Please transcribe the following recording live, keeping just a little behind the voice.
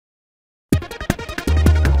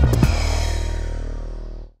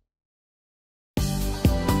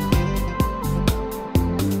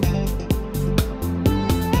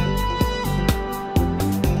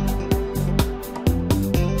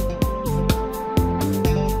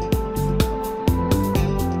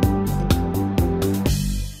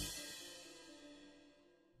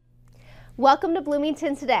Welcome to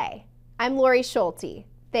Bloomington Today. I'm Lori Schulte.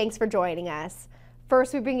 Thanks for joining us.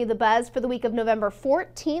 First, we bring you the buzz for the week of November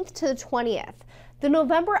 14th to the 20th. The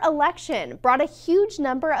November election brought a huge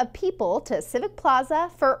number of people to Civic Plaza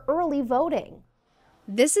for early voting.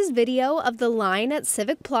 This is video of the line at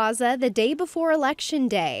Civic Plaza the day before Election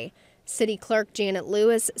Day. City Clerk Janet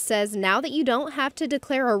Lewis says now that you don't have to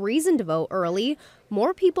declare a reason to vote early,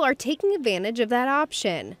 more people are taking advantage of that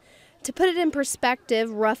option. To put it in perspective,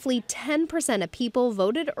 roughly 10% of people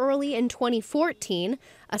voted early in 2014,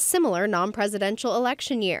 a similar non-presidential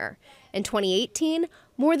election year. In 2018,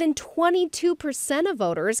 more than 22% of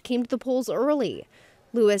voters came to the polls early.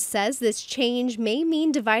 Lewis says this change may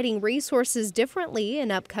mean dividing resources differently in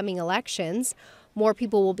upcoming elections. More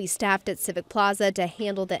people will be staffed at Civic Plaza to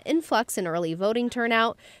handle the influx in early voting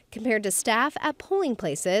turnout compared to staff at polling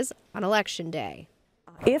places on Election Day.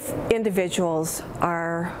 If individuals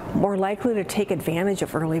are more likely to take advantage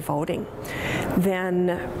of early voting,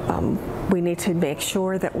 then we need to make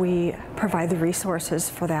sure that we provide the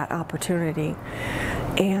resources for that opportunity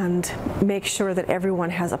and make sure that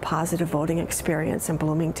everyone has a positive voting experience in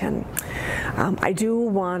Bloomington. I do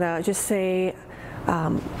want to just say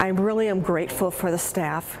I really am grateful for the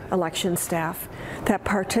staff, election staff, that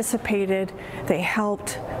participated, they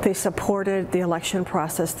helped, they supported the election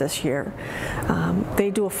process this year.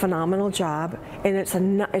 They do a phenomenal job, and it's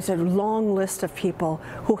a long list of people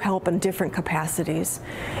who help in different capacities.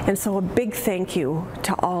 And so a big thank you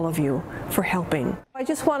to all of you for helping. I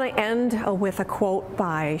just want to end with a quote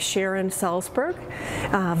by Sharon Salzberg.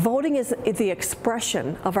 Voting is the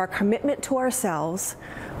expression of our commitment to ourselves,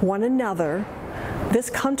 one another, this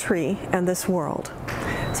country, and this world.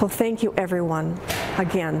 So thank you everyone,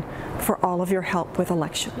 again, for all of your help with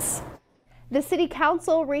elections. The City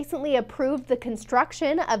Council recently approved the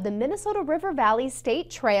construction of the Minnesota River Valley State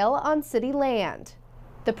Trail on city land.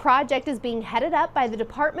 The project is being headed up by the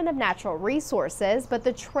Department of Natural Resources, but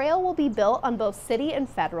the trail will be built on both city and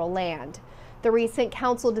federal land. The recent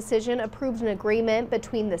council decision approved an agreement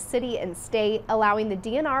between the city and state allowing the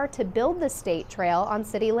DNR to build the state trail on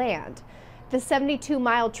city land. The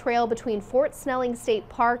 72-mile trail between Fort Snelling State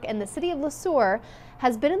Park and the city of Le Sueur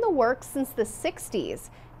has been in the works since the 60s,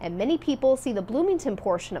 and many people see the Bloomington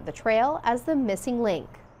portion of the trail as the missing link.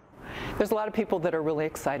 There's a lot of people that are really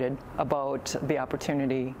excited about the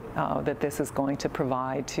opportunity that this is going to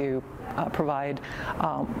provide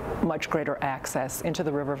much greater access into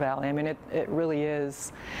the River Valley. I mean, it really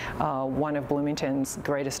is one of Bloomington's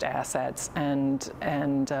greatest assets, and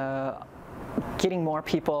getting more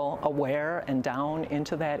people aware and down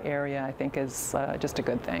into that area, I think, is just a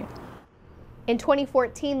good thing. In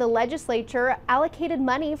 2014, the legislature allocated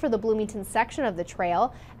money for the Bloomington section of the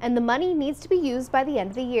trail, and the money needs to be used by the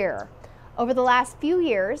end of the year. Over the last few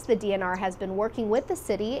years, the DNR has been working with the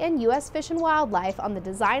city and U.S. Fish and Wildlife on the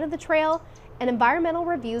design of the trail and environmental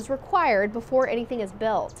reviews required before anything is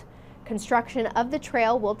built. Construction of the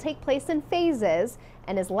trail will take place in phases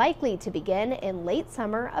and is likely to begin in late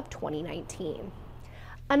summer of 2019.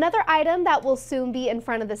 Another item that will soon be in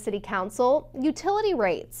front of the City Council: utility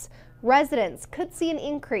rates. Residents could see an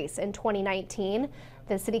increase in 2019.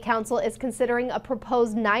 The City Council is considering a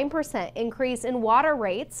proposed 9% increase in water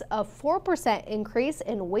rates, a 4% increase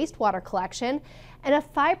in wastewater collection, and a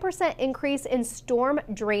 5% increase in storm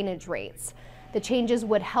drainage rates. The changes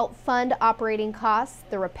would help fund operating costs,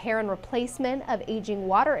 the repair and replacement of aging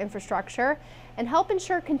water infrastructure, and help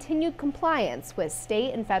ensure continued compliance with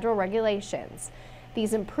state and federal regulations.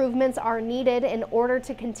 These improvements are needed in order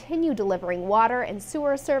to continue delivering water and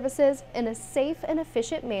sewer services in a safe and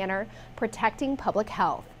efficient manner, protecting public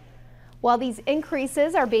health. While these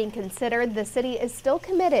increases are being considered, the city is still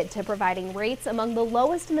committed to providing rates among the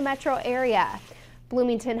lowest in the metro area.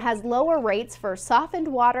 Bloomington has lower rates for softened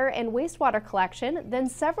water and wastewater collection than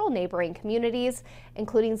several neighboring communities,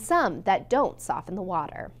 including some that don't soften the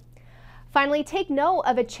water. Finally, take note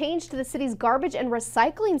of a change to the city's garbage and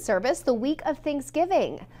recycling service the week of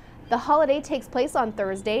Thanksgiving. The holiday takes place on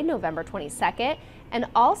Thursday, November 22nd, and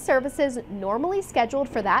all services normally scheduled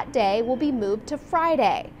for that day will be moved to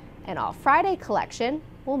Friday, and all Friday collection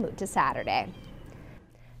will move to Saturday.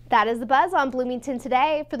 That is the buzz on Bloomington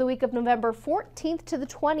Today for the week of November 14th to the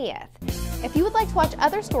 20th. If you would like to watch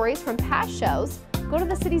other stories from past shows, go to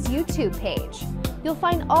the city's YouTube page. You'll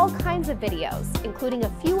find all kinds of videos, including a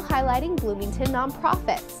few highlighting Bloomington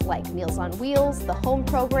nonprofits like Meals on Wheels, the Home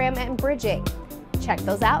Program, and Bridging. Check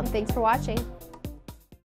those out, and thanks for watching.